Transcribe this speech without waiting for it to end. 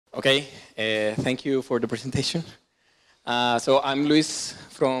Okay, thank you for the presentation. So I'm Luis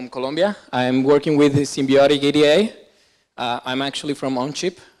from Colombia. I'm working with the Symbiotic EDA. I'm actually from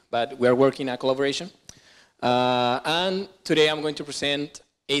Onchip, but we're working a collaboration. And today I'm going to present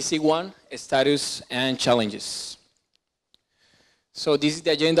ASIC1, status and challenges. So this is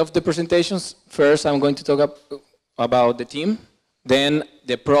the agenda of the presentations. First, I'm going to talk about the team, then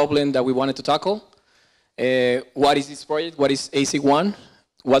the problem that we wanted to tackle. What is this project? What is ASIC1?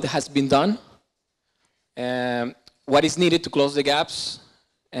 What has been done? What is needed to close the gaps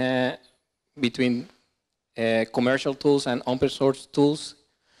between commercial tools and open source tools,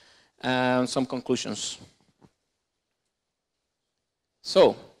 and some conclusions.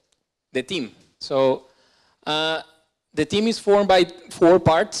 So, the team. So, the team is formed by 4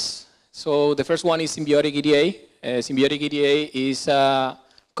 parts. So, the first one is Symbiotic EDA. Symbiotic EDA is a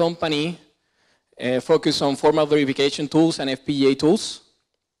company focused on formal verification tools and FPGA tools.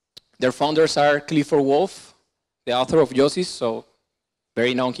 Their founders are Clifford Wolf, the author of Yosys, so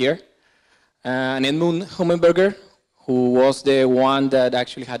very known here, and Edmund Hummenberger, who was the one that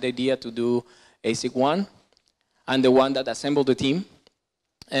actually had the idea to do ASIC1, and the one that assembled the team.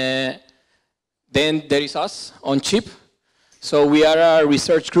 Then there is us, Onchip. So we are a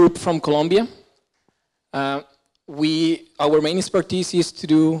research group from Colombia. Our main expertise is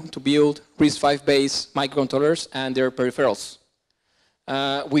to build RISC-V-based microcontrollers and their peripherals.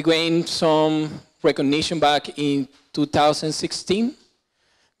 We gained some recognition back in 2016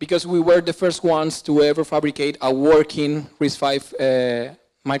 because we were the first ones to ever fabricate a working RISC-V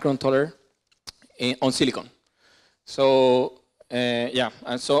microcontroller on silicon. So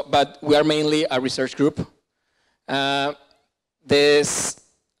but we are mainly a research group. I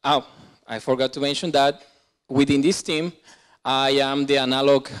forgot to mention that within this team, I am the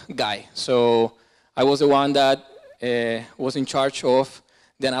analog guy. So I was the one that was in charge of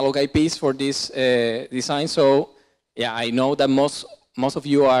the analog IPs for this design. So yeah, I know that most of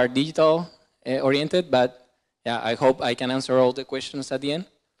you are digital oriented, but yeah, I hope I can answer all the questions at the end.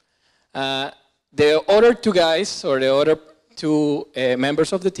 The other 2 guys, or the other 2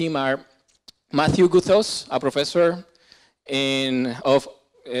 members of the team are Matthew Guthos, a professor of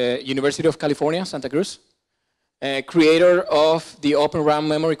University of California, Santa Cruz, creator of the Open RAM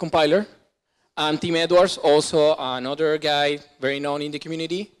memory compiler, and Tim Edwards, also another guy very known in the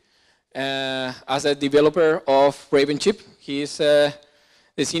community as a developer of Raven Chip. He is the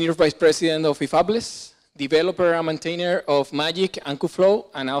senior vice president of eFabless, developer and maintainer of Magic and Kubeflow,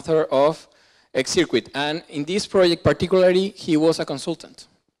 and author of X-Circuit. And in this project particularly, he was a consultant.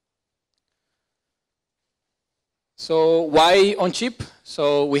 So why Onchip?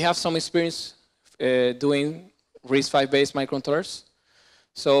 So we have some experience doing RISC-V-based microcontrollers.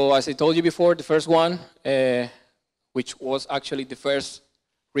 So as I told you before, the first one, which was actually the first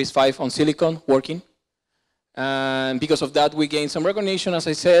RISC-V on silicon working. And because of that, we gained some recognition, as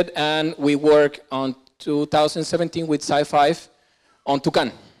I said, and we worked on 2017 with Sci-Fi on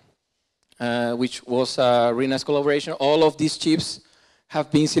Toucan, which was a really nice collaboration. All of these chips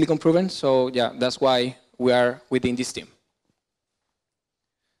have been silicon proven, so yeah, that's why we are within this team.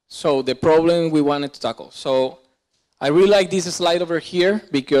 So the problem we wanted to tackle. So I really like this slide over here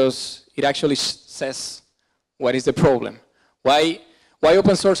because it actually says what is the problem. Why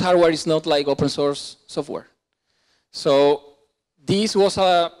open source hardware is not like open source software. So this was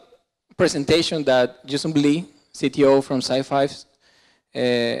a presentation that Jason Lee, CTO from Sci-Fi,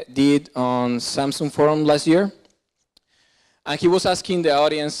 did on Samsung Forum last year. And he was asking the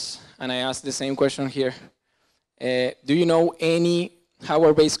audience, and I asked the same question here, do you know any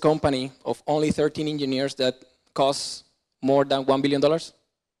hardware-based company of only 13 engineers that costs more than $1 billion?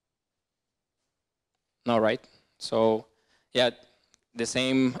 No, right? So, yeah, the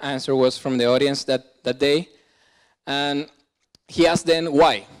same answer was from the audience that day. And he asked then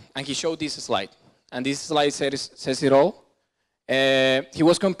why, and he showed this slide. And this slide says it all. He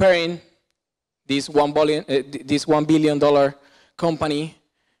was comparing this $1 billion company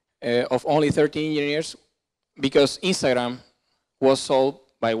of only 13 engineers because Instagram was sold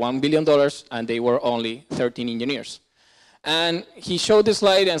by $1 billion and they were only 13 engineers. And he showed the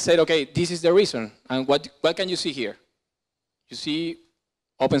slide and said, okay, this is the reason. And what can you see here? You see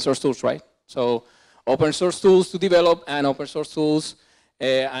open source tools, right? So open source tools to develop and open source tools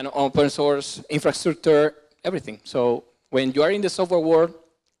and open source infrastructure, everything. So when you are in the software world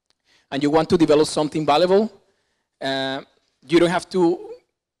and you want to develop something valuable, you don't have to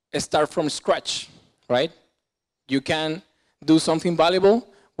start from scratch, right? You can do something valuable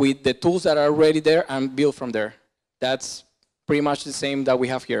with the tools that are already there and build from there. That's pretty much the same that we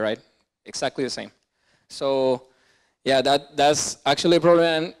have here, right? Exactly the same. So yeah, that's actually a problem.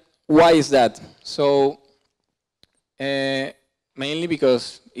 And why is that? So mainly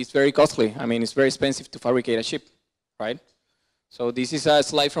because it's very costly. I mean, it's very expensive to fabricate a chip, right? So this is a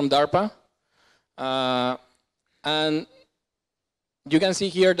slide from DARPA. And you can see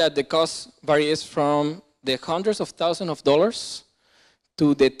here that the cost varies from the hundreds of thousands of dollars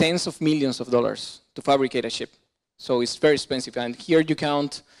to the tens of millions of dollars to fabricate a chip. So it's very expensive. And here you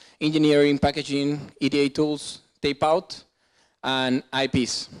count engineering, packaging, EDA tools, tape out, and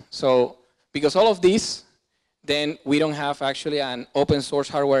IPs. So because all of this, then we don't have actually an open source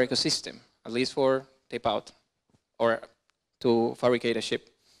hardware ecosystem, at least for tape out or to fabricate a chip.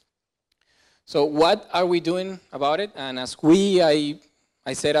 So what are we doing about it? And as I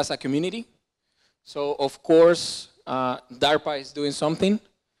said, as a community. So of course, DARPA is doing something.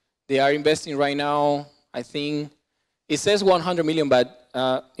 They are investing right now, I think, it says 100 million, but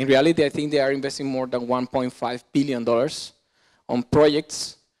in reality, I think they are investing more than $1.5 billion on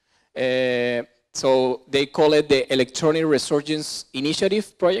projects. So they call it the Electronic Resurgence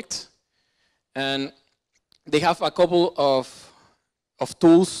Initiative project. And they have a couple of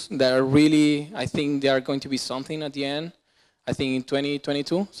tools that are really, I think they are going to be something at the end, I think in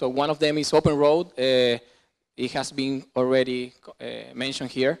 2022. So one of them is OpenRoad. It has been already mentioned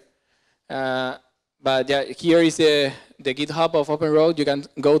here. But yeah, here is the GitHub of OpenRoad. You can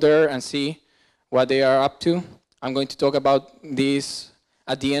go there and see what they are up to. I'm going to talk about this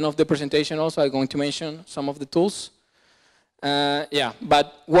at the end of the presentation also. I'm going to mention some of the tools. Yeah,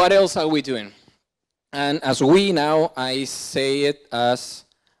 but what else are we doing? And as we now, I say it as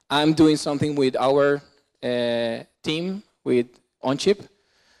I'm doing something with our team, with Onchip.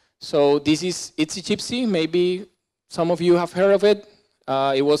 So this is Chipsy. Maybe some of you have heard of it.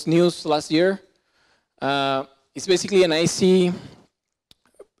 It was news last year. It's basically an IC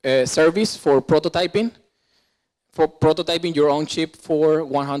service for prototyping your own chip for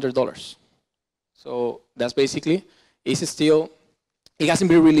 $100. So that's basically, it's still, it hasn't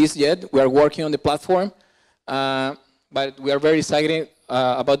been released yet. We are working on the platform, but we are very excited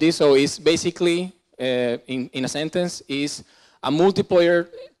about this. So it's basically, in a sentence, is a multiplayer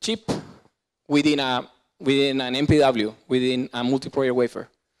chip within an MPW, within a multiplayer wafer.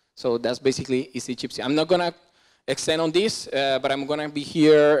 So that's basically easy chipset. I'm not gonna extend on this, but I'm gonna be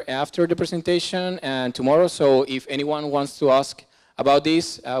here after the presentation and tomorrow. So if anyone wants to ask about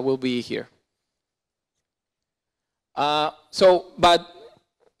this, I will be here. But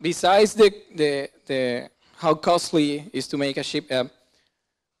besides the how costly it is to make a chip, there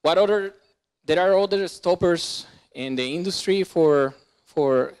are other stoppers in the industry for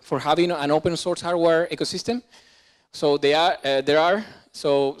having an open source hardware ecosystem. So there are.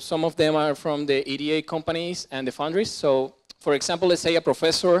 So some of them are from the EDA companies and the foundries. So for example, let's say a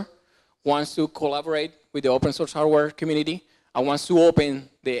professor wants to collaborate with the open source hardware community and wants to open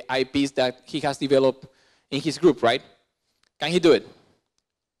the IPs that he has developed in his group, right? Can he do it?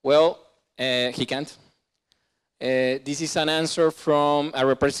 Well, he can't. This is an answer from a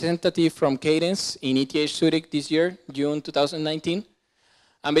representative from Cadence in ETH Zurich this year, June 2019.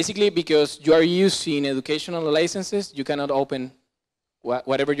 And basically, because you are using educational licenses, you cannot open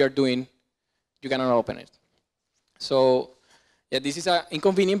whatever you're doing, you cannot open it. So yeah, this is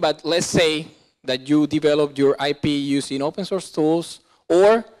inconvenient, but let's say that you develop your IP using open source tools,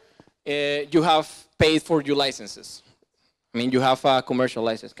 or you have paid for your licenses. I mean, you have a commercial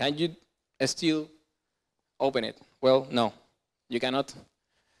license. Can you still open it? Well, no, you cannot.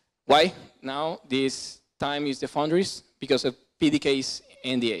 Why? Now, this time is the foundries because of PDK's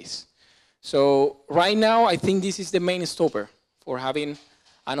NDAs. So right now, I think this is the main stopper for having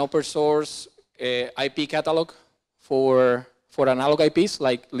an open source IP catalog for analog IPs,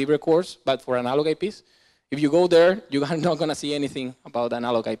 like LibreCores, but for analog IPs. If you go there, you are not going to see anything about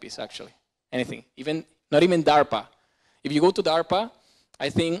analog IPs, actually. Anything. Not even DARPA. If you go to DARPA, I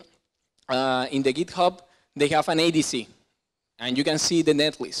think in the GitHub, they have an ADC, and you can see the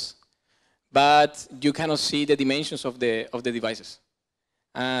netlist. But you cannot see the dimensions of the devices.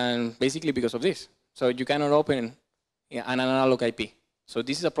 And basically because of this. So you cannot open an analog IP. So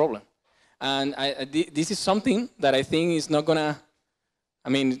this is a problem. And this is something that I think is not gonna, I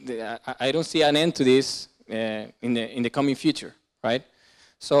mean, I don't see an end to this in the coming future, right?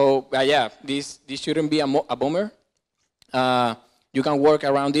 So yeah, this shouldn't be a bummer. You can work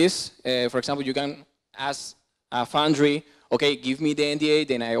around this. For example, you can ask a foundry, okay, give me the NDA,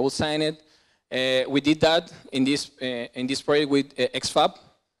 then I will sign it. We did that in this project with X-Fab,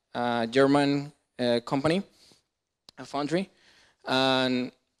 a German company, a foundry.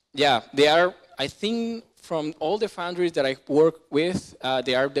 And yeah, they are, I think from all the foundries that I work with,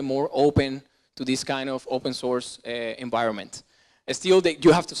 they are the more open to this kind of open source environment. Still,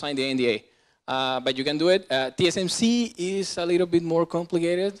 you have to sign the NDA. But you can do it. TSMC is a little bit more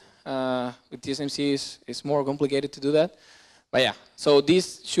complicated. With TSMC, it's more complicated to do that. But yeah, so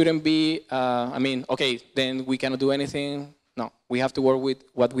this shouldn't be, I mean, okay, then we cannot do anything. No, we have to work with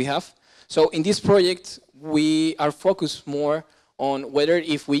what we have. So in this project, we are focused more on whether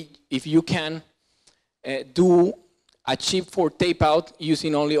if you can do a chip for tape out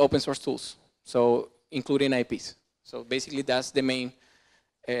using only open source tools, so including IPs. So basically, that's the main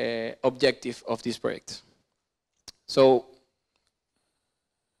objective of this project. So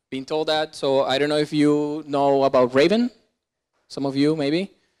being told that, so I don't know if you know about Raven. Some of you,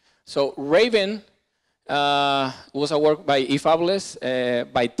 maybe. So Raven was a work by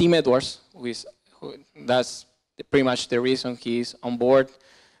eFabless, by Tim Edwards, that's pretty much the reason he's on board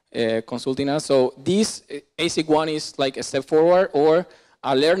consulting us. So this ASIC1 is like a step forward or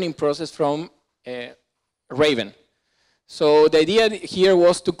a learning process from Raven. So the idea here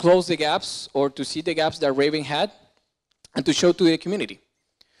was to close the gaps or to see the gaps that Raven had and to show to the community.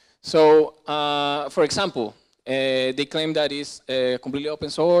 So for example, they claim that it's completely open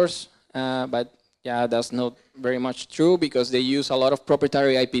source, but yeah, that's not very much true because they use a lot of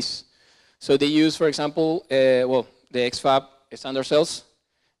proprietary IPs. So they use, for example, well, the X-Fab standard cells.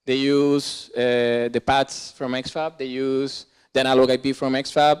 They use the pads from X-Fab. They use the analog IP from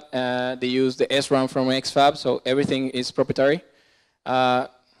X-Fab. They use the SRAM from X-Fab. So everything is proprietary.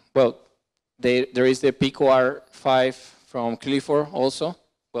 Well, there is the PicoR5 from Clifford also.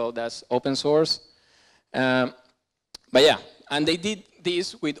 Well, that's open source. But yeah, and they did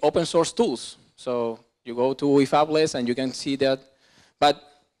this with open source tools. So you go to eFabless and you can see that. But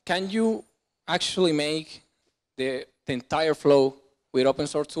can you actually make the entire flow with open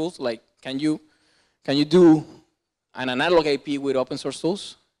source tools? Like, can you do an analog IP with open source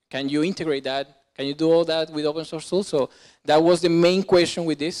tools? Can you integrate that? Can you do all that with open source tools? So that was the main question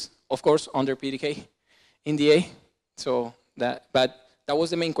with this, of course, under PDK NDA. So but that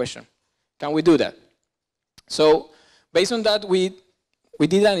was the main question. Can we do that? So based on that, we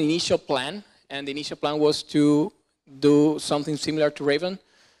did an initial plan, and the initial plan was to do something similar to Raven.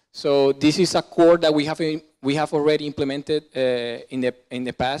 So this is a core that we have already implemented in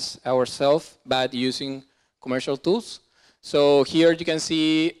the past ourselves, but using commercial tools. So here you can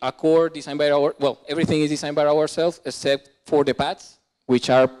see a core designed by everything is designed by ourselves except for the pads, which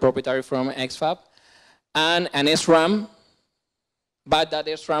are proprietary from X-Fab, and an SRAM, but that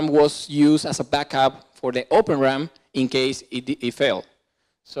SRAM was used as a backup for the Open RAM in case it failed.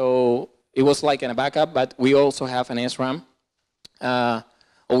 So it was like a backup, but we also have an SRAM.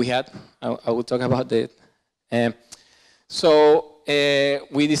 We had. I will talk about that.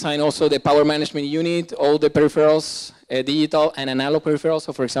 We designed also the power management unit, all the peripherals, digital and analog peripherals.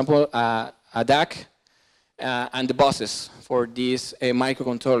 So for example, a DAC and the buses for this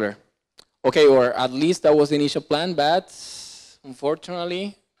microcontroller. Okay, or at least that was the initial plan, but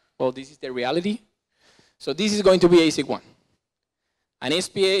unfortunately, well, this is the reality. So this is going to be ASIC1. An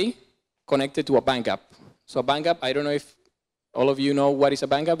SPA connected to a band gap. So a band gap, I don't know if all of you know what is a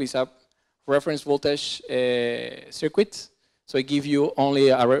band gap. It's a reference voltage circuit. So it gives you only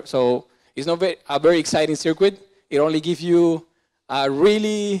so it's not a very exciting circuit. It only gives you a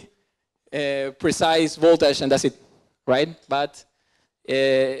really precise voltage, and that's it, right? But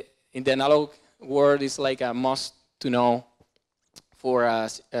in the analog world, it's like a must to know for a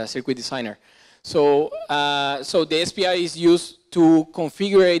circuit designer. So, so the SPI is used to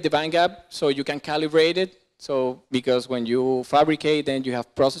configure the bandgap so you can calibrate it. So because when you fabricate, then you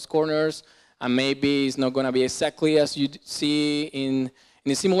have process corners, and maybe it's not going to be exactly as you see in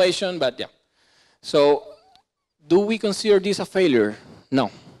the simulation, but yeah. So do we consider this a failure? No,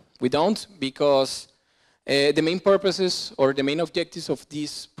 we don't, because the main purposes or the main objectives of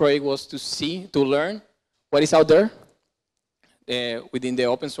this project was to learn what is out there within the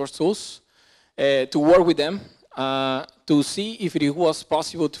open source tools, to work with them, to see if it was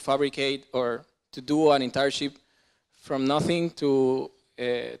possible to fabricate or to do an entire chip from nothing to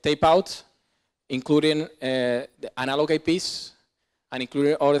tape out, including the analog IPs and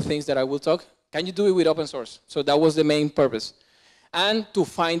including other things that I will talk. Can you do it with open source? So that was the main purpose. And to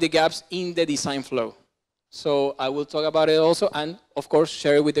find the gaps in the design flow. So I will talk about it also, and of course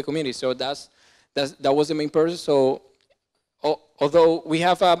share it with the community. So that was the main purpose. So although we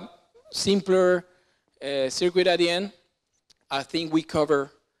have a simpler circuit at the end, I think we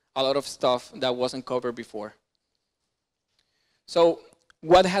cover a lot of stuff that wasn't covered before. So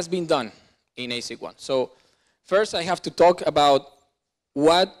what has been done in ASIC1? So first I have to talk about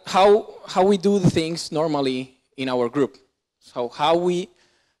how we do the things normally in our group. So how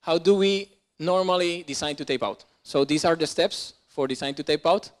do we normally design to tape out? So these are the steps for design to tape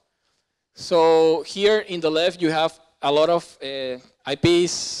out. So here in the left, you have a lot of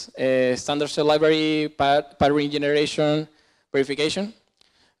IPs, standard cell library, pattern generation, verification.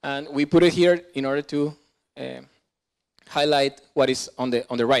 And we put it here in order to highlight what is on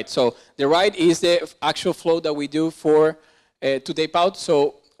the right. So the right is the actual flow that we do for to tape out.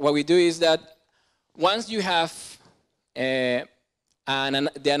 So what we do is that once you have the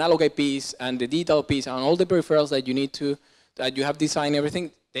analog IPs and the digital IPs and all the peripherals that you need to, that you have designed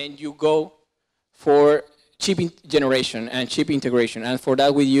everything, then you go for chip generation and chip integration. And for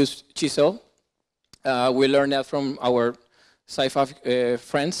that we use Chisel. We learned that from our sci-fi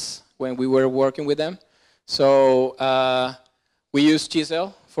friends when we were working with them. So we use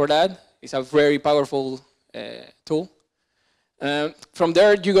Chisel for that. It's a very powerful tool. From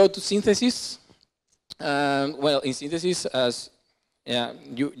there you go to synthesis. Well, in synthesis,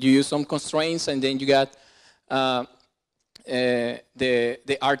 you use some constraints, and then you got the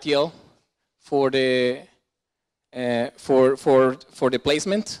RTL for the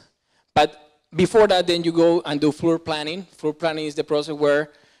placement. But before that, then you go and do floor planning. Floor planning is the process where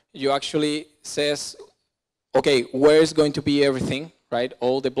you actually says, okay, where is going to be everything, right?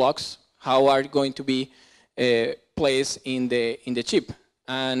 All the blocks, how are going to be placed in the chip,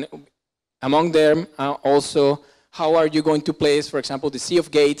 and among them also, how are you going to place, for example, the sea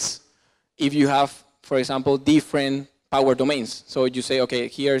of gates if you have, for example, different power domains. So you say, okay,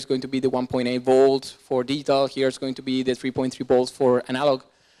 here is going to be the 1.8 volts for digital, here is going to be the 3.3 volts for analog.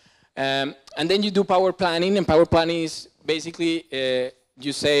 And then you do power planning, and power planning is basically,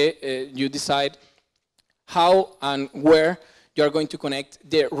 you decide how and where you are going to connect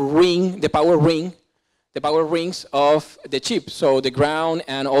the ring, the power rings of the chip, so the ground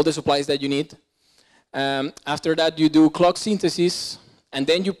and all the supplies that you need. After that, you do clock synthesis, and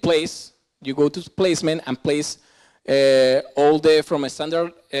then you go to placement and place all the, from a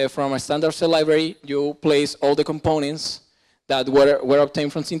standard cell library, you place all the components that were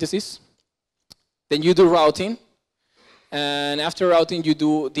obtained from synthesis. Then you do routing, and after routing, you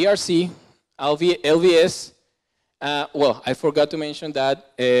do DRC, LVS. Well, I forgot to mention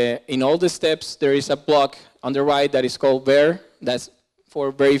that in all the steps, there is a block on the right that is called VER, that's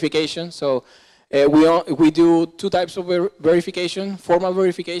for verification. So we do two types of verification, formal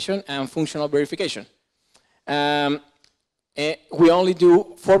verification and functional verification. We only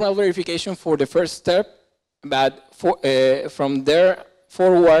do formal verification for the first step, but from there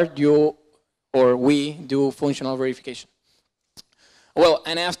forward, we do functional verification. Well,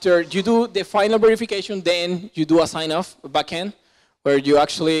 and after you do the final verification, then you do a sign-off backend, where you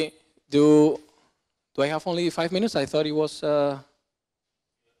actually do I have only 5 minutes? I thought it was,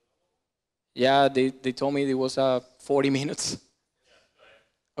 yeah, they told me it was 40 minutes.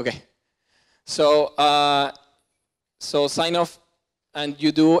 Okay. So, so sign-off, and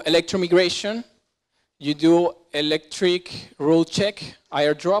you do electromigration, you do electric rule check,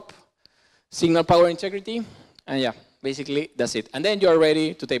 airdrop, signal power integrity, and yeah. Basically, that's it. And then you're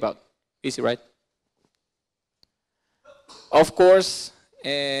ready to tape out. Easy, right? Of course,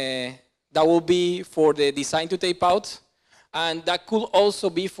 that will be for the design to tape out. And that could also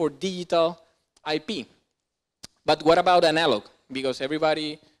be for digital IP. But what about analog? Because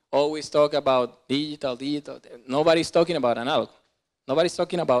everybody always talk about digital. Nobody's talking about analog. Nobody's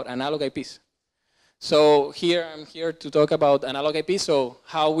talking about analog IPs. So I'm here to talk about analog IP. So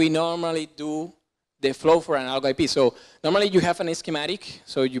how we normally do the flow for analog IP. So normally you have a schematic.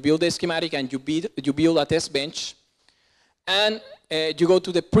 So you build a schematic and you build a test bench. And you go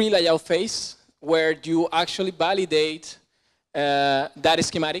to the pre-layout phase where you actually validate that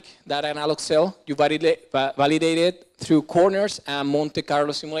schematic, that analog cell. You validate it through corners and Monte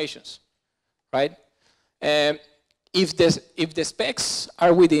Carlo simulations, right? If the specs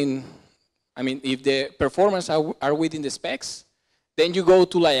are within, if the performance are within the specs, then you go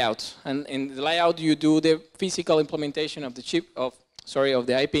to layout, and in the layout you do the physical implementation of the chip, of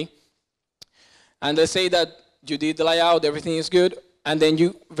the IP. And let's say that you did the layout, everything is good, and then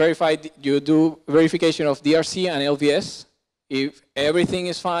you do verification of DRC and LVS. If everything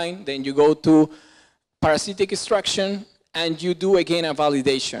is fine, then you go to parasitic extraction, and you do again a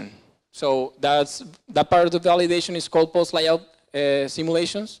validation. So that part of the validation is called post-layout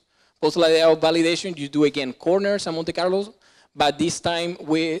simulations. Post-layout validation, you do again corners and Monte Carlos, but this time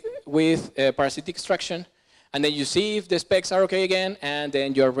with parasitic extraction, and then you see if the specs are okay again, and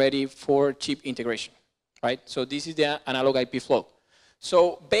then you're ready for chip integration, right? So this is the analog IP flow.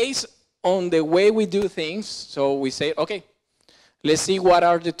 So based on the way we do things, so we say, okay, let's see what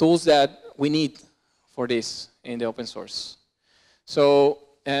are the tools that we need for this in the open source. So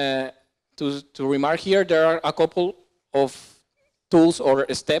to remark here, there are a couple of tools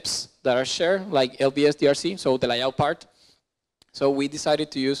or steps that are shared, like LBS DRC, so the layout part. So we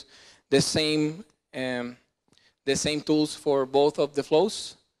decided to use the same tools for both of the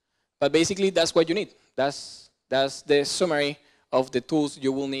flows. But basically, that's what you need. That's the summary of the tools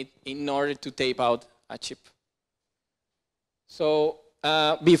you will need in order to tape out a chip. So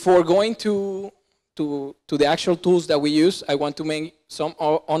before going to the actual tools that we use, I want to make some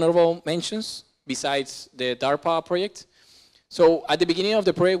honorable mentions besides the DARPA project. So at the beginning of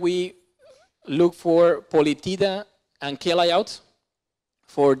the project, we looked for polytheta and K-layout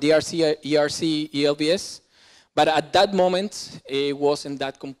for DRC, ERC, ELBS. But at that moment, it wasn't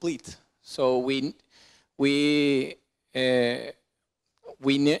that complete. So we knew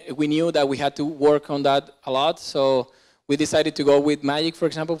that we had to work on that a lot. So we decided to go with Magic, for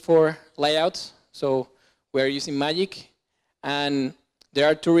example, for layouts. So we're using Magic. And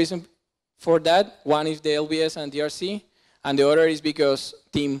there are two reasons for that. One is the LBS and DRC. And the other is because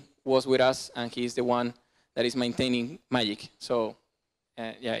Tim was with us, and he's the one that is maintaining Magic. So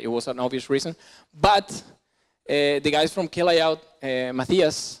yeah, it was an obvious reason. But the guys from K-Layout,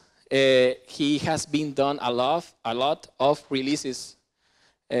 Matthias, he has been done a lot of releases,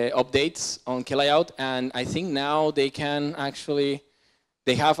 updates on K-Layout, and I think now they can actually,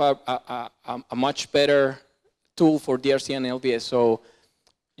 they have a much better tool for DRC and LBS. So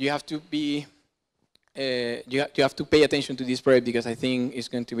you have to be, you have to pay attention to this project, because I think it's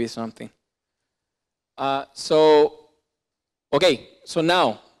going to be something. Okay, so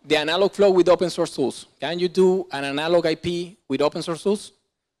now the analog flow with open source tools. Can you do an analog IP with open source tools?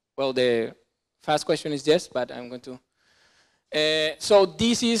 Well, the fast question is yes, but I'm going to. So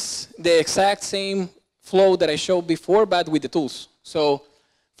this is the exact same flow that I showed before, but with the tools. So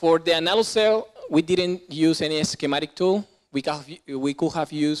for the analog cell, we didn't use any schematic tool. We could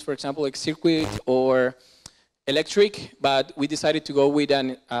have used, for example, like circuit or electric, but we decided to go with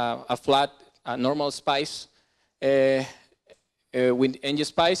a flat, normal SPICE with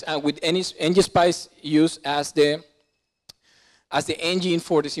NGSpice, and with NGSpice used as the engine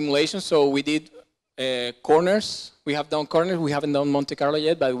for the simulation. So we did corners. We have done corners. We haven't done Monte Carlo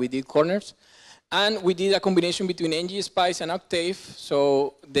yet, but we did corners. And we did a combination between NGSpice and Octave.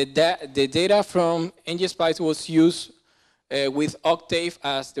 So the data from NGSpice was used with Octave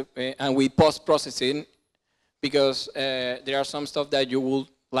as and we post-processing, because there are some stuff that you would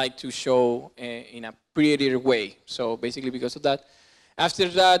like to show in a prettier way. So basically because of that. After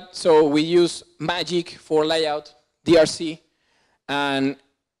that, so we use Magic for layout, DRC, and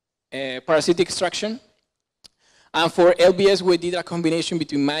parasitic extraction. And for LBS, we did a combination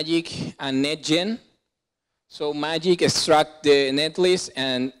between Magic and NetGen. So Magic extract the netlist,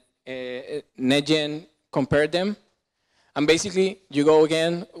 and NetGen compare them. And basically, you go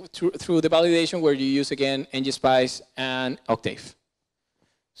again through the validation, where you use again NGSpice and Octave.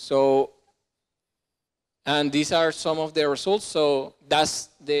 So, and these are some of the results. So that's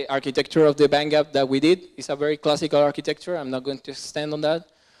the architecture of the bandgap that we did. It's a very classical architecture. I'm not going to extend on that.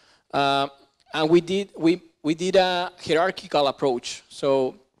 And we did a hierarchical approach.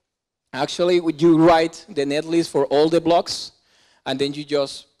 So actually, you write the netlist for all the blocks, and then you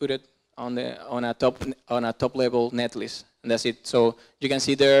just put it on a top level netlist, and that's it. So you can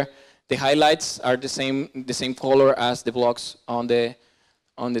see there the highlights are the same color as the blocks on the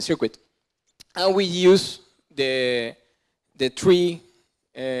circuit. And we use the tree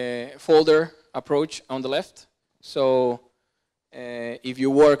folder approach on the left. So if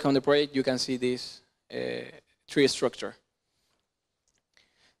you work on the project, you can see this tree structure.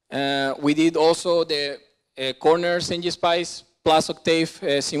 We did also the corners NGSpice plus Octave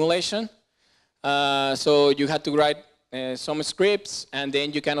simulation. So you had to write some scripts, and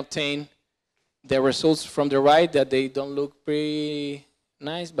then you can obtain the results from the right that they don't look pretty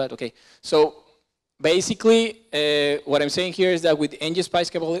nice, but okay. So basically, what I'm saying here is that with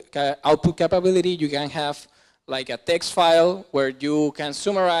NGSpice output capability, you can have like a text file where you can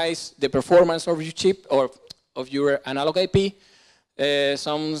summarize the performance of your chip or of your analog IP.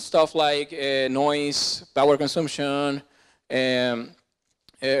 Some stuff like noise, power consumption,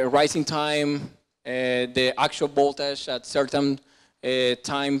 rising time, the actual voltage at certain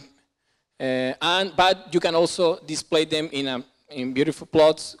time, but you can also display them in beautiful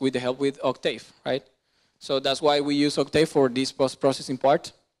plots with the help with Octave, right? So that's why we use Octave for this post-processing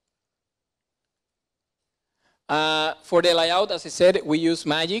part. For the layout, as I said, we use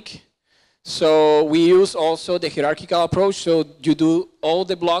Magic. So we use also the hierarchical approach. So you do all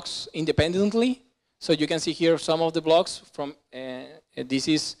the blocks independently. So you can see here some of the blocks from, this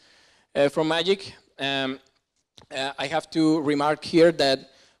is from Magic. I have to remark here that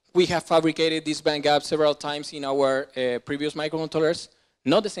we have fabricated this bandgap several times in our previous microcontrollers.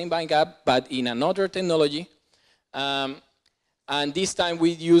 Not the same bandgap, but in another technology. And this time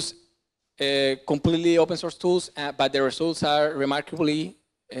we use completely open source tools, but the results are remarkably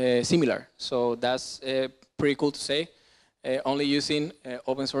similar. So that's pretty cool to say. Only using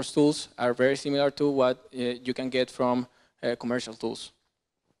open source tools are very similar to what you can get from commercial tools.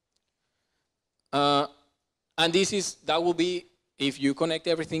 And that will be, if you connect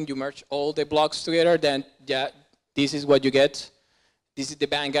everything, you merge all the blocks together, then yeah, this is what you get. This is the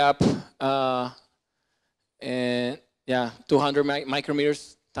bandgap, and yeah, 200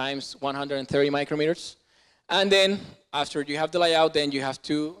 micrometers times 130 micrometers. And then after you have the layout, then you have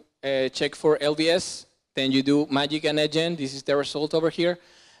to check for LVS. Then you do magic and edging. This is the result over here.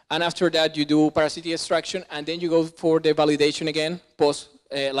 And after that, you do parasitic extraction, and then you go for the validation again, post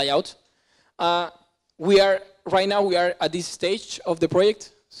layout. Right now we are at this stage of the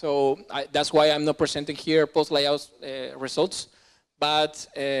project, so that's why I'm not presenting here post layout results. But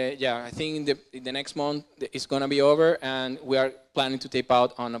yeah, I think in the next month it's going to be over, and we are planning to tape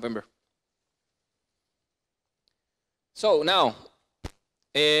out on November. So now,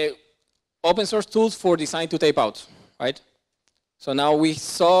 open source tools for design to tape out, right? So now we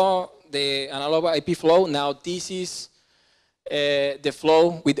saw the analog IP flow. Now this is the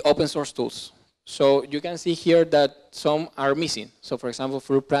flow with open source tools. So you can see here that some are missing. So for example,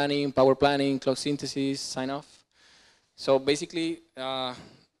 fruit planning, power planning, clock synthesis, sign-off. So basically,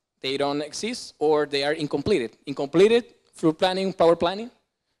 they don't exist, or they are incompleted. Incompleted fruit planning, power planning,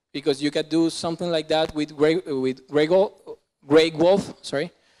 because you can do something like that with Grey Wolf,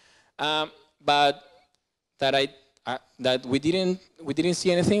 sorry. But that we didn't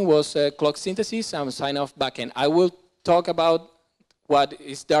see anything was clock synthesis and sign-off backend. I will talk about what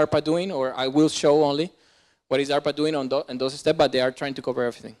is DARPA doing, or I will show only what is DARPA doing on those steps, but they are trying to cover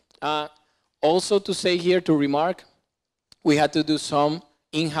everything. Also to say here, to remark, we had to do some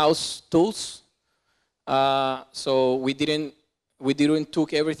in-house tools. So we didn't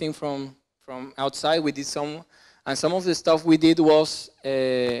took everything from outside. We did some, and some of the stuff we did was,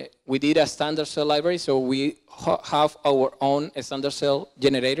 we did a standard cell library, so we have our own standard cell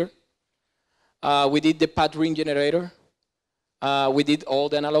generator. We did the path ring generator. We did all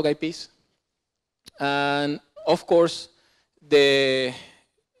the analog IPs. And of course, the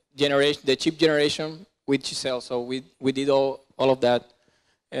chip generation with Giselle. So we did all of that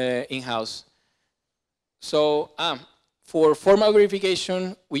in-house. So for formal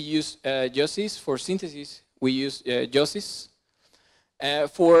verification, we use JOSIS. For synthesis, we use JOSIS.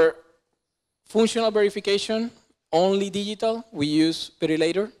 For functional verification, only digital, we use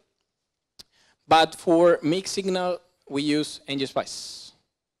Verilator. But for mixed signal, we use ngSpice.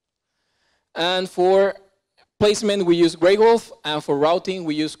 And for placement, we use Grey Wolf, and for routing,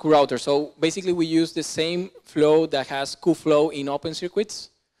 we use QRouter. So basically, we use the same flow that has QFlow in open circuits,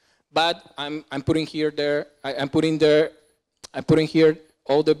 but I'm putting here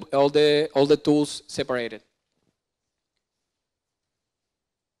all the tools separated.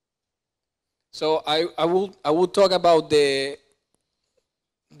 So I will talk about the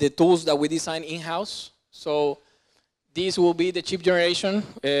tools that we design in-house. So this will be the chip generation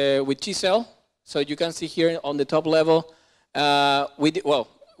with Giselle. So you can see here on the top level, this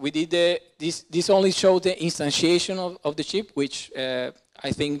only shows the instantiation of the chip, which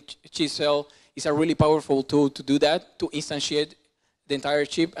I think Giselle is a really powerful tool to do that, to instantiate the entire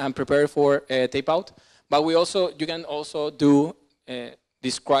chip and prepare for tape out. But you can also do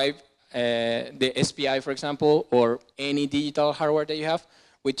describe the SPI, for example, or any digital hardware that you have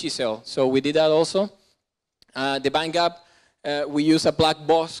with Giselle. So we did that also. The bandgap, we use a black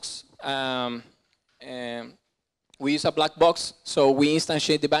box. So we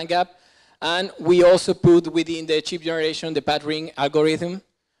instantiate the bandgap, and we also put within the chip generation the path ring algorithm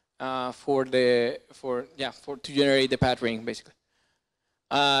to generate the path ring, basically.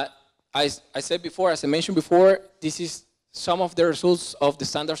 As I mentioned before, this is some of the results of the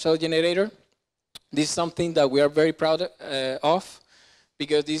standard cell generator. This is something that we are very proud of,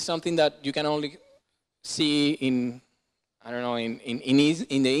 because this is something that you can only see in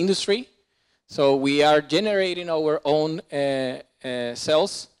the industry. So we are generating our own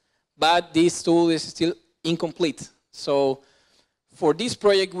cells, but this tool is still incomplete. So for this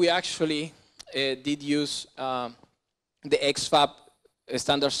project, we actually did use the X-Fab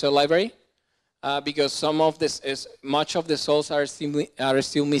standard cell library, because much of the cells are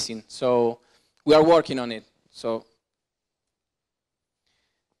still missing. So we are working on it. So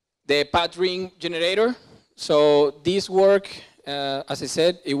the path ring generator. So this work, as I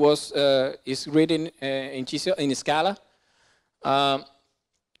said, is written in Scala.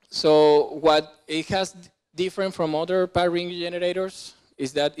 So what it has different from other pad ring generators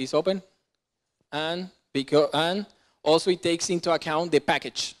is that it's open, and also it takes into account the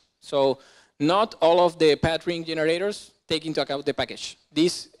package. So not all of the pad ring generators take into account the package.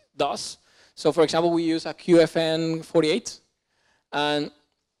 This does. So for example, we use a QFN48, and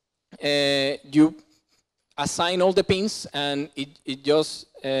you assign all the pins, and it just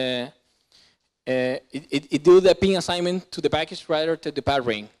it do the pin assignment to the package rather to the pad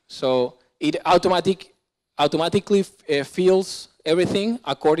ring. So it automatically fills everything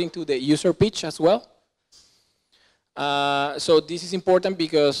according to the user pitch as well. So this is important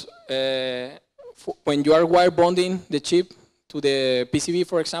because when you are wire bonding the chip to the PCB,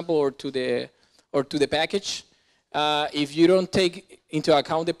 for example, or to the package, if you don't take into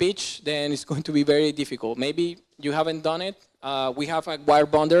account the pitch, then it's going to be very difficult. Maybe you haven't done it. We have a wire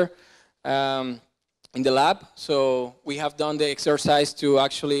bonder in the lab, so we have done the exercise to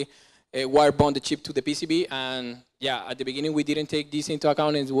actually wire bond the chip to the PCB, and yeah, at the beginning we didn't take this into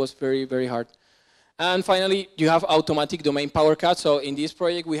account, and it was very, very hard. And finally, you have automatic domain power cut. So in this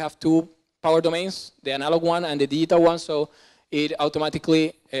project, we have two power domains, the analog one and the digital one, so it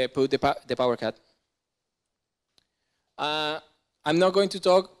automatically put the power cut. I'm not going to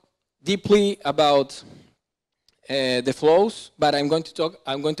talk deeply about the flows, but I'm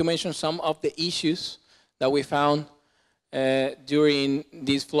going to mention some of the issues that we found during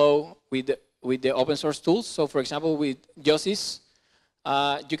this flow with the open source tools. So for example, with JOSIS,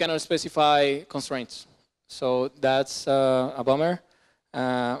 you cannot specify constraints. So that's a bummer.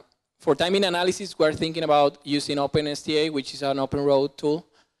 For timing analysis, we're thinking about using OpenSTA, which is an open road tool.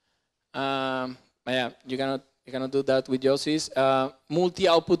 Yeah, you cannot do that with JOSIS.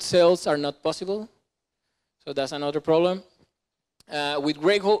 Multi-output cells are not possible. So that's another problem. With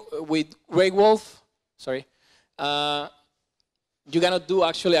Grey Wolf, sorry, you cannot do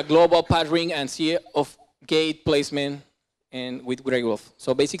actually a global pad ring and see of gate placement with Grey Wolf.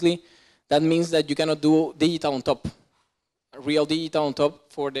 So basically, that means that you cannot do digital on top, real digital on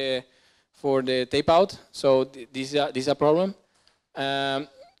top for the tape out. So this is a problem. And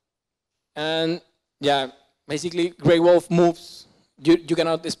yeah, basically, Grey Wolf moves. You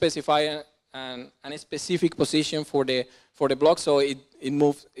cannot specify a specific position for the block, so it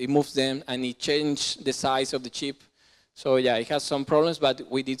moves them, and it changed the size of the chip. So yeah, it has some problems, but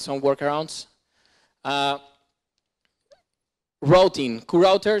we did some workarounds. Routing,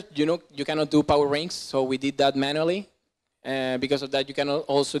 Q-router, you cannot do power rings, so we did that manually. Because of that, you cannot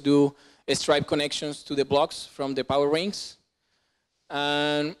also do stripe connections to the blocks from the power rings.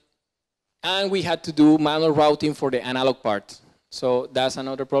 And we had to do manual routing for the analog part. So that's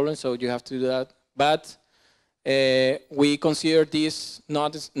another problem, so you have to do that. But we consider these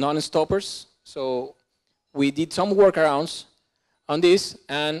non-stoppers, so we did some workarounds on this,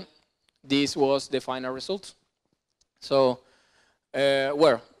 and this was the final result. So,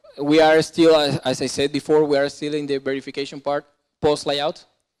 well, we are still, as I said before, we are still in the verification part, post layout.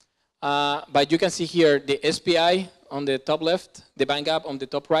 But you can see here the SPI on the top left, the band gap on the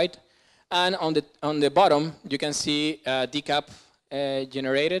top right, and on the bottom you can see decap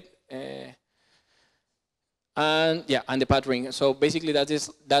generated, and yeah, and the pad ring. So basically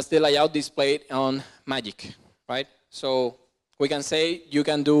that's the layout displayed on Magic, right? So we can say you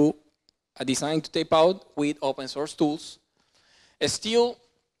can do a design to tape out with open source tools. Still,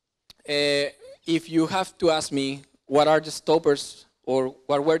 if you have to ask me what are the stoppers or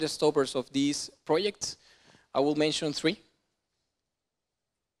what were the stoppers of these projects, I will mention 3.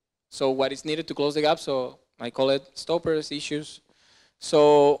 So what is needed to close the gap, so I call it stoppers, issues.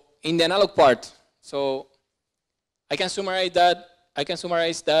 So in the analog part, so I can summarize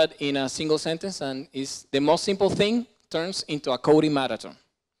that in a single sentence, and is the most simple thing turns into a coding marathon,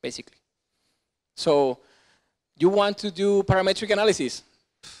 basically. So you want to do parametric analysis.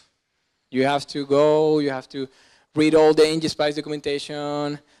 You have to read all the ngSpice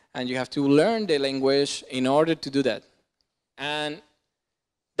documentation, and you have to learn the language in order to do that. And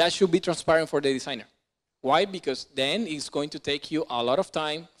that should be transparent for the designer. Why? Because then it's going to take you a lot of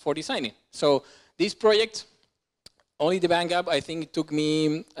time for designing. So this project, only the band gap, I think it took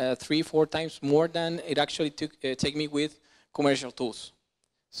me 3-4 times more than it actually take me with commercial tools.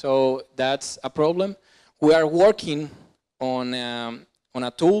 So that's a problem. We are working on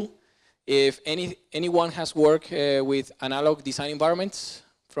a tool. If anyone has worked with analog design environments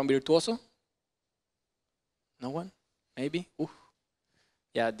from Virtuoso? No one? Maybe? Ooh.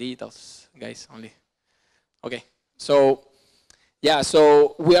 Yeah, digitals, guys, only. Okay, so yeah,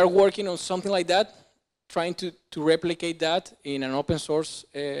 so we are working on something like that, trying to replicate that in an open source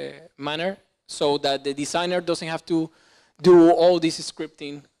manner, so that the designer doesn't have to do all this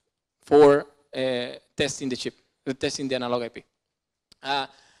scripting for testing the chip, testing the analog IP.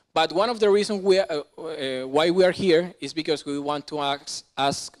 But one of the reasons why we are here is because we want to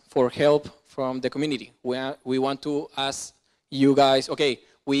ask for help from the community. We want to ask you guys, okay,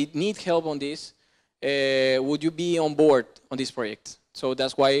 we need help on this. Would you be on board on this project? So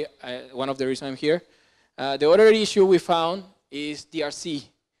that's why one of the reasons I'm here. The other issue we found is DRC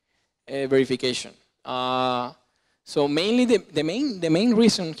verification. So mainly the main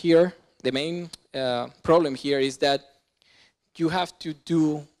reason here, the main problem here is that you have to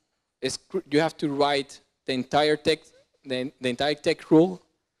write the entire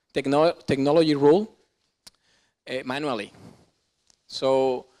technology rule manually.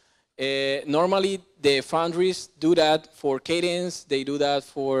 So normally the foundries do that for Cadence, they do that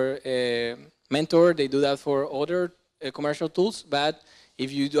for Mentor, they do that for other commercial tools, but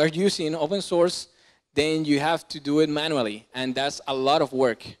if you are using open source, then you have to do it manually, and that's a lot of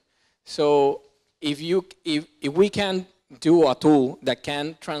work. So if we can do a tool that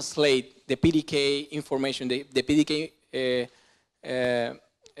can translate the PDK information, the PDK, the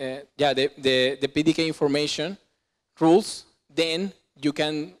PDK information rules, then you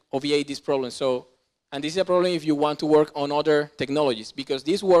can obviate this problem. So, and this is a problem if you want to work on other technologies, because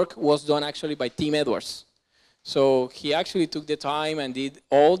this work was done actually by Tim Edwards. So he actually took the time and did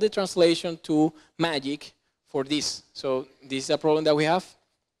all the translation to Magic for this. So this is a problem that we have.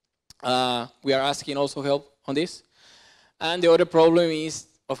 We are asking also help on this. And the other problem is,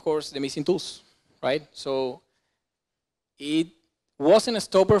 of course, the missing tools, right? So it wasn't a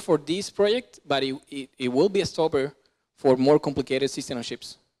stopper for this project, but it will be a stopper for more complicated system on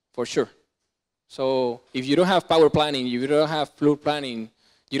chips, for sure. So if you don't have power planning, if you don't have fluid planning,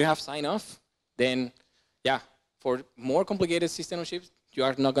 you don't have sign-off, then yeah, for more complicated system on chips, you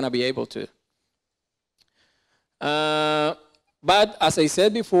are not going to be able to. But as I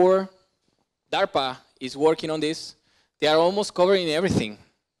said before, DARPA is working on this. They are almost covering everything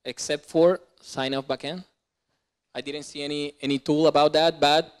except for sign-off backend. I didn't see any tool about that,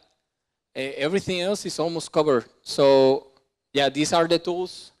 but everything else is almost covered. So yeah, these are the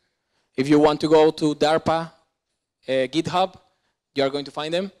tools. If you want to go to DARPA GitHub, you are going to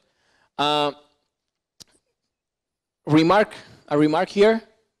find them. A remark here,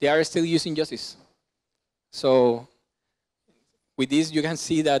 they are still using Justice. So with this, you can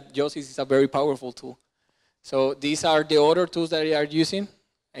see that Justice is a very powerful tool. So these are the other tools that they are using.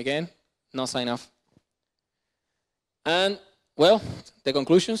 Again, no sign-off. And well, the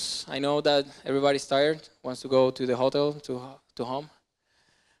conclusions. I know that everybody's tired, wants to go to the hotel, to home.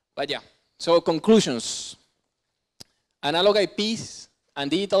 But yeah, so conclusions. Analog IPs and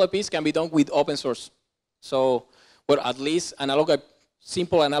digital IPs can be done with open source. So, well, at least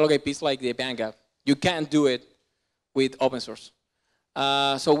simple analog IPs like the bandgap, you can do it with open source.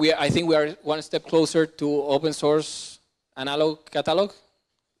 So I think we are one step closer to open source analog catalog,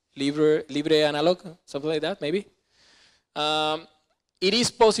 libre analog, something like that, maybe. It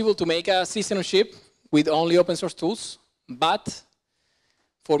is possible to make a system on chip with only open source tools, but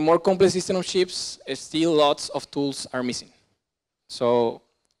for more complex system on chips, still lots of tools are missing. So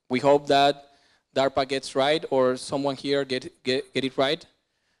we hope that DARPA gets right, or someone here get it right,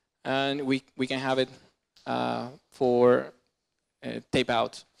 and we can have it for tape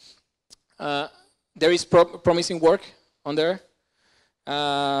out. There is promising work on there.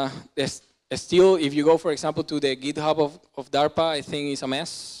 Still, if you go, for example, to the GitHub of DARPA, I think it's a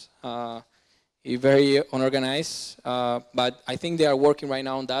mess. It's very unorganized, but I think they are working right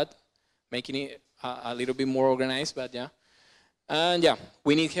now on that, making it a little bit more organized, but yeah. And yeah,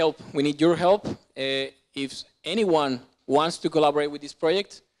 we need help. We need your help. If anyone wants to collaborate with this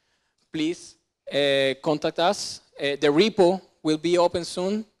project, please contact us. The repo will be open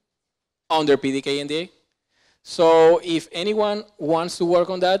soon under PDK NDA. So if anyone wants to work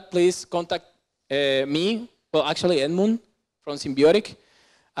on that, please contact me, well, actually Edmund from Symbiotic.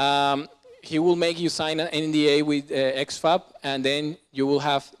 He will make you sign an NDA with X-Fab, and then you will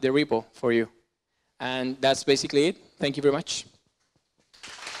have the repo for you. And that's basically it. Thank you very much.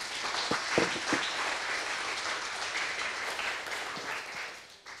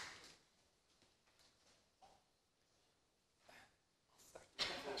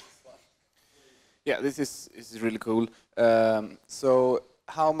 Yeah, this is really cool. So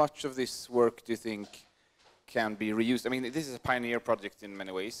how much of this work do you think can be reused? I mean, this is a pioneer project in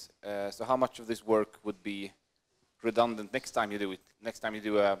many ways. So how much of this work would be redundant next time you do it? Next time you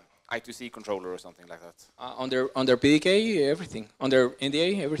do a I2C controller or something like that? Under PDK, everything. Under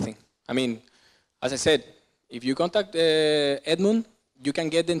NDA, everything. I mean, as I said, if you contact Edmund, you can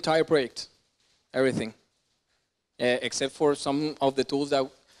get the entire project, everything, except for some of the tools that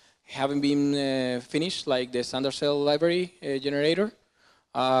haven't been finished, like the standard cell library generator.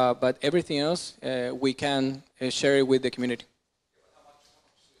 But everything else, we can share it with the community.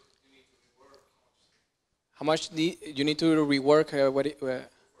 How much do you need to rework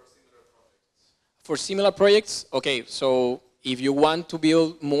for similar projects? Okay, so if you want to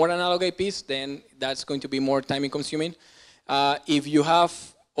build more analog IPs, then that's going to be more time consuming. If you have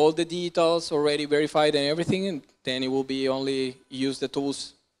all the details already verified and everything, then it will be only use the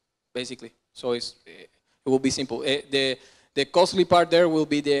tools, basically. So it will be simple. The costly part there will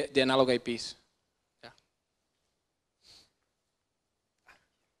be the analog IPs. Yeah.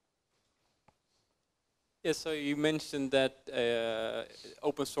 Yeah, so you mentioned that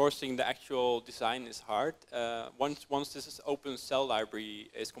open sourcing the actual design is hard. Once this open cell library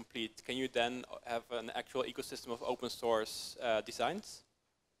is complete, can you then have an actual ecosystem of open source designs?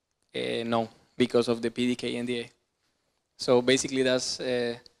 No, because of the PDK NDA. So basically, that's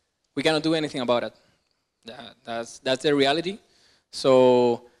we cannot do anything about it. That's the reality.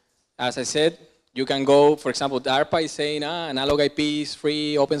 So as I said, you can go, for example, DARPA is saying analog IP is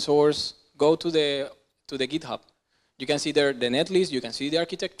free, open source. Go to the GitHub. You can see there the netlist, you can see the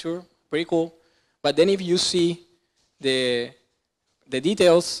architecture, pretty cool. But then if you see the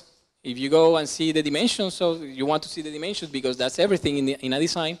details, if you go and see the dimensions, so you want to see the dimensions because that's everything in a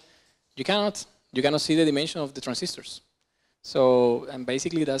design, you cannot see the dimension of the transistors. So, and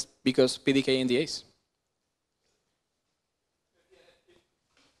basically that's because PDK NDAs.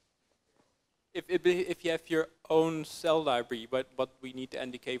 If you have your own cell library, what we need the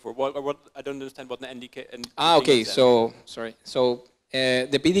NDK for? What I don't understand what the NDK. Okay. So sorry. So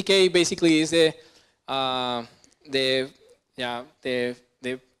the PDK basically is the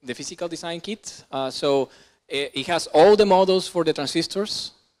physical design kit. So it has all the models for the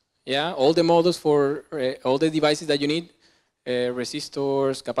transistors. Yeah, all the models for all the devices that you need,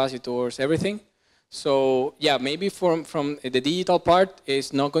 resistors, capacitors, everything. So yeah, maybe from the digital part,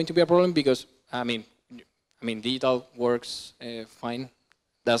 it's not going to be a problem because I mean, digital works fine.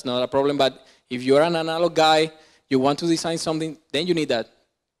 That's not a problem. But if you're an analog guy, you want to design something, then you need that.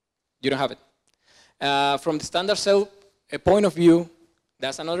 You don't have it. From the standard cell point of view,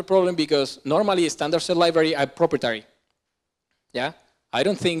 that's another problem because normally a standard cell library are proprietary. Yeah, I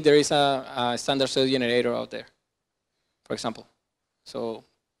don't think there is a standard cell generator out there, for example. So.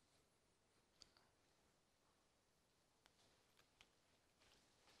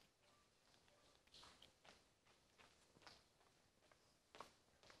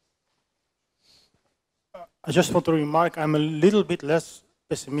 I just want to remark, I'm a little bit less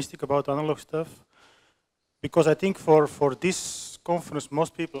pessimistic about analog stuff because I think for this conference,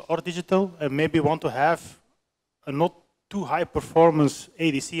 most people are digital and maybe want to have a not too high performance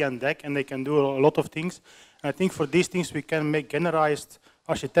ADC and DAC and they can do a lot of things. And I think for these things, we can make generalized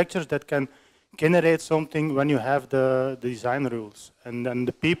architectures that can generate something when you have the design rules. And then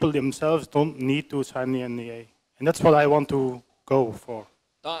the people themselves don't need to sign the NDA. And that's what I want to go for.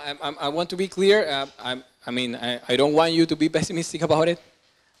 I want to be clear. I don't want you to be pessimistic about it.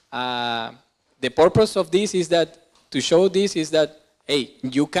 The purpose of this is that to show this is that hey,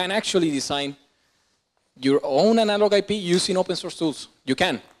 you can actually design your own analog IP using open source tools. You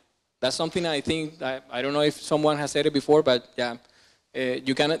can. That's something I think I don't know if someone has said it before, but yeah,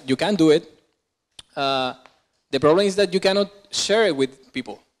 you can do it. The problem is that you cannot share it with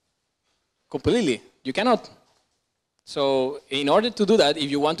people completely. You cannot. So in order to do that, if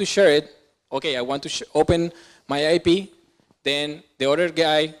you want to share it, okay, I want to open my IP, then the other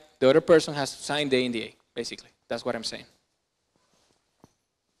guy, the other person has to sign the NDA, basically. That's what I'm saying.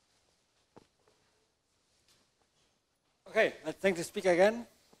 Okay, let's thank the speaker again.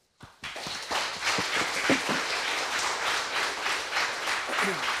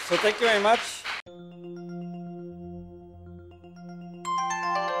 So thank you very much.